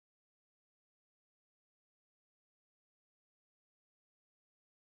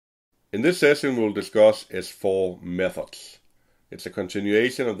In this session, we'll discuss S4 methods. It's a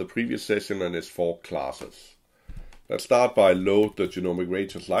continuation of the previous session on S4 classes. Let's start by load the Genomic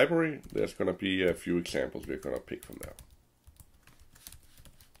Ranges library. There's going to be a few examples we're going to pick from there.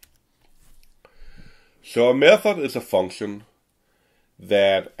 So a method is a function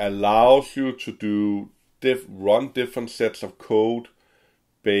that allows you to run different sets of code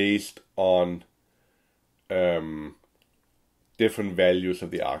based on different values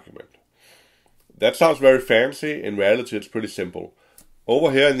of the argument. That sounds very fancy. In reality, it's pretty simple.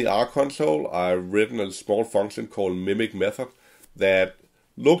 Over here in the R console, I've written a small function called mimic method that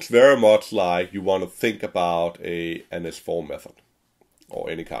looks very much like you want to think about an S4 method or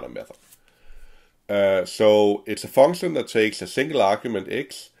any kind of method. So it's a function that takes a single argument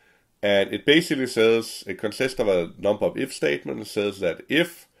x, and it basically says, it consists of a number of if statements. It says that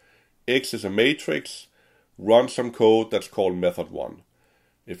if x is a matrix, run some code that's called method 1.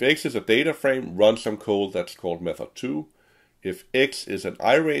 If x is a data frame, run some code that's called method 2. If x is an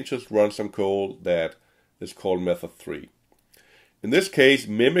iRanges, run some code that is called method 3. In this case,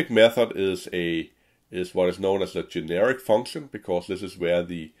 mimic method is what is known as a generic function, because this is where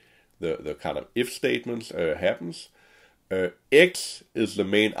the kind of if statements happens. X is the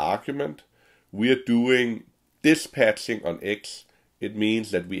main argument. We are doing dispatching on x. It means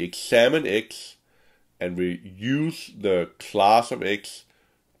that we examine x and we use the class of x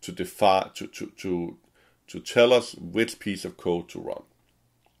to define to tell us which piece of code to run.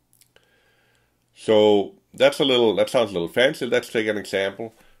 So that sounds a little fancy. Let's take an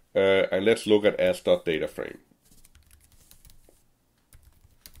example and let's look at as.dataframe.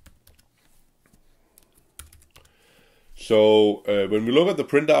 So when we look at the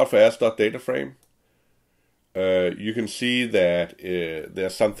printout for as.dataframe, you can see that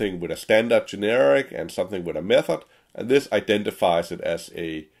there's something with a standard generic and something with a method, and this identifies it as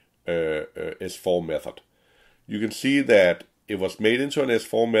a S4 method. You can see that it was made into an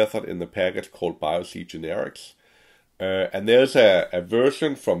S4 method in the package called BioC Generics, and there's a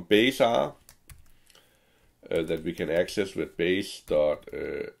version from base R that we can access with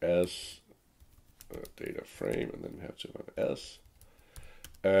base.as data frame, and then we have to run as.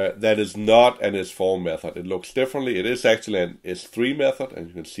 That is not an S4 method. It looks differently. It is actually an S3 method, and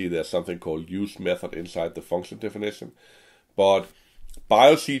you can see there's something called use method inside the function definition. But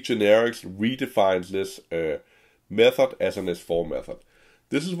BioC Generics redefines this method as an S4 method.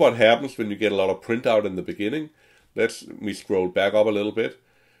 This is what happens when you get a lot of printout in the beginning. Let me scroll back up a little bit.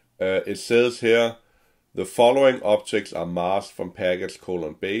 It says here, the following objects are masked from package :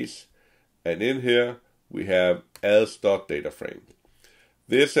 base. And in here, we have as.dataframe.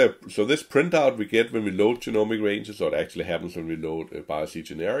 So this printout we get when we load Genomic Ranges, or it actually happens when we load BioC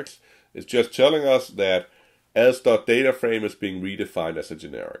Generics, is just telling us that as.dataframe is being redefined as a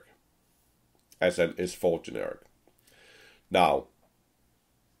generic, as an S4 generic. Now,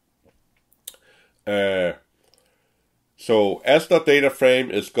 so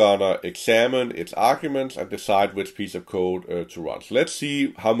as.dataframe is gonna examine its arguments and decide which piece of code to run. So let's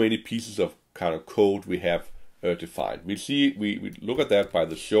see how many pieces of kind of code we have defined. We look at that by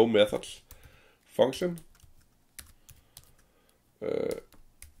the show methods function.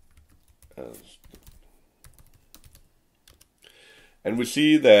 And we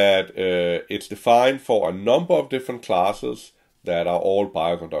see that it's defined for a number of different classes that are all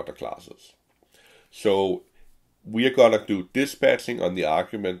bioconductor classes. So we are going to do dispatching on the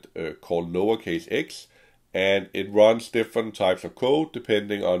argument called lowercase x, and it runs different types of code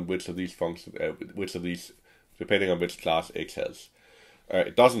depending on which of these functions, depending on which class x has.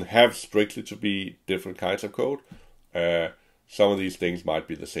 It doesn't have strictly to be different kinds of code. Some of these things might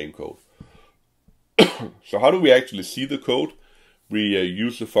be the same code. So how do we actually see the code? We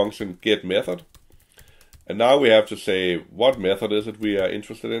use the function getMethod, and now we have to say what method is it we are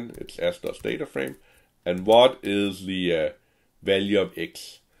interested in. It's as.dataframe, and what is the value of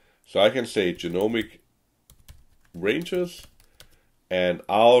x. So I can say Genomic Ranges, and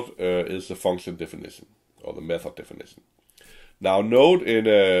out is the function definition, or the method definition. Now note in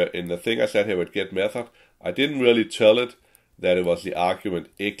the thing I said here with getMethod, I didn't really tell it that it was the argument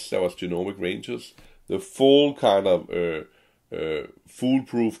x that was Genomic Ranges. The full kind of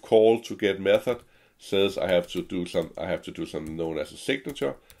foolproof call to getMethod says I have to do something known as a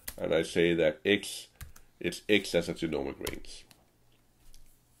signature, and I say that it's x as a genomic range.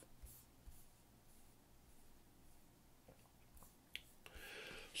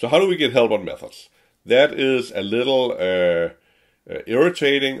 So how do we get help on methods? That is a little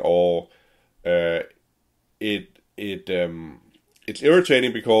irritating, or it's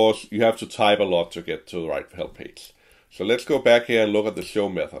irritating because you have to type a lot to get to the right help page. So let's go back here and look at the show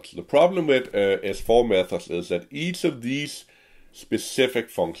methods. The problem with S4 methods is that each of these specific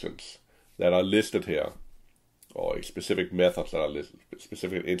functions that are listed here, or specific methods that are listed,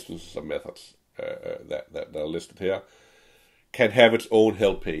 specific instances of methods that are listed here, can have its own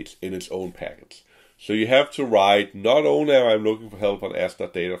help page in its own package. So you have to write not only I'm looking for help on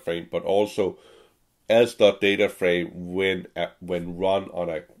as.dataframe, but also as.dataframe when run on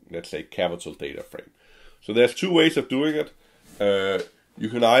a, let's say, capital data frame. So there's two ways of doing it. You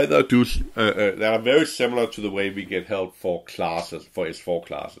can either do that are very similar to the way we get help for classes, for S4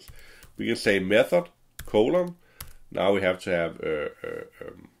 classes. We can say method colon. Now we have to have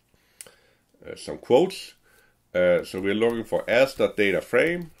some quotes. So we're looking for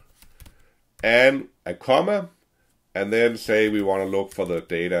as.dataframe and a comma, and then say we want to look for the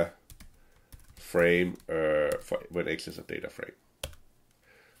data frame for when X is a data frame.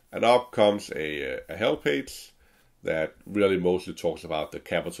 And up comes a help page that really mostly talks about the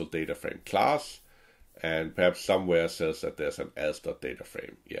capital data frame class, and perhaps somewhere says that there's an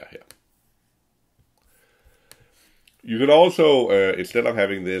as.dataframe here. You can also, instead of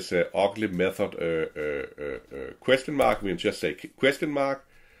having this ugly method question mark, we can just say question mark.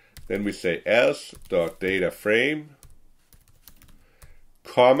 Then we say as.dataframe,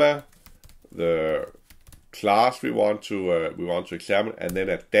 comma, the class we want to examine, and then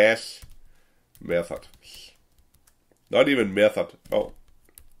a dash method. Not even method. Oh,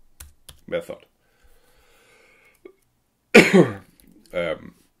 method.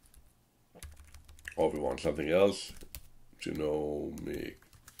 Or we want something else. Genomic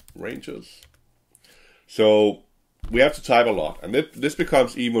ranges. So we have to type a lot, and this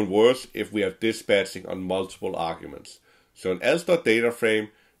becomes even worse if we have dispatching on multiple arguments. So in as.dataframe,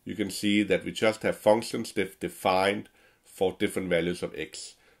 you can see that we just have functions defined for different values of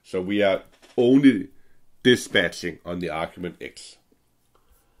x. So we are only dispatching on the argument x.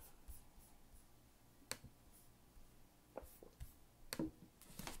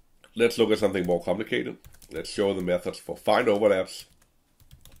 Let's look at something more complicated. Let's show the methods for find overlaps.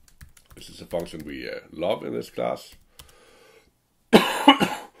 This is a function we love in this class.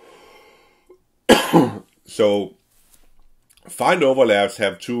 So find overlaps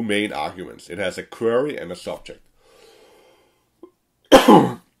have two main arguments. It has a query and a subject.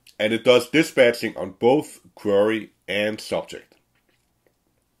 And it does dispatching on both query and subject.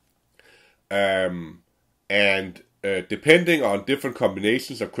 Depending on different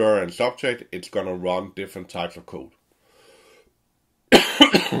combinations of query and subject, it's going to run different types of code.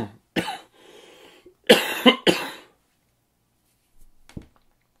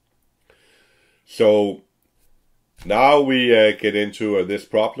 So now we get into this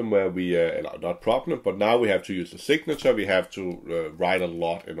problem where we, not problem, but now we have to use the signature. We have to write a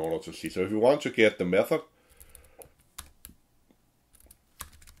lot in order to see. So if we want to get the method,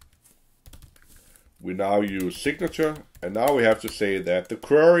 we now use signature, and now we have to say that the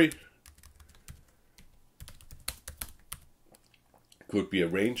query could be a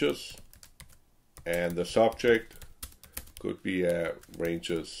ranges, and the subject could be a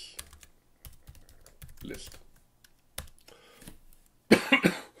ranges list.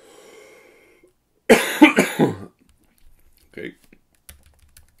 Okay.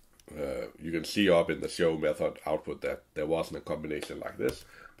 You can see up in the show method output that there wasn't a combination like this,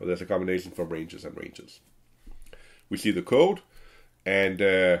 but there's a combination for ranges and ranges. We see the code, and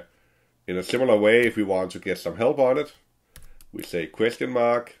in a similar way, if we want to get some help on it, we say question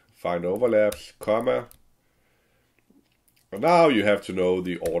mark, find overlaps, comma. And now you have to know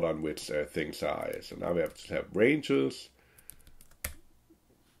the order in which things are. So now we have to have ranges,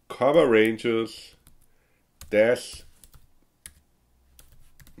 comma ranges, dash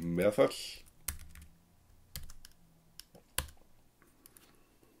methods,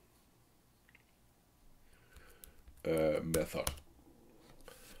 method,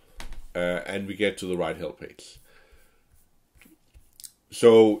 and we get to the right help page.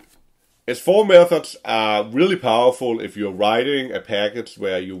 So S4 methods are really powerful if you're writing a package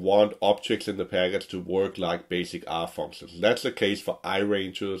where you want objects in the package to work like basic R functions. That's the case for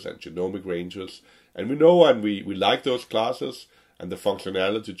iRanges and genomic ranges, and we know and we like those classes, and the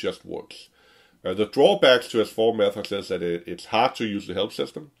functionality just works. The drawbacks to S4 methods is that it's hard to use the help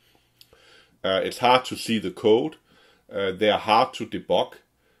system. It's hard to see the code. They are hard to debug.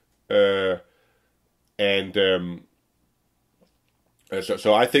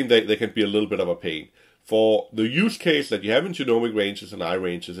 So I think they can be a little bit of a pain. For the use case that you have in genomic ranges and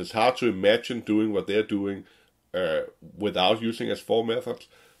iRanges, it's hard to imagine doing what they're doing without using S4 methods.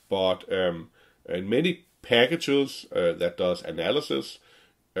 But in many packages that does analysis,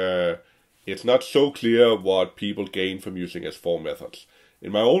 it's not so clear what people gain from using S4 methods.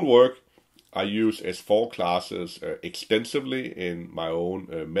 In my own work, I use S4 classes extensively in my own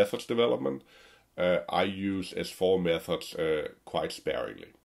methods development. I use S4 methods quite sparingly.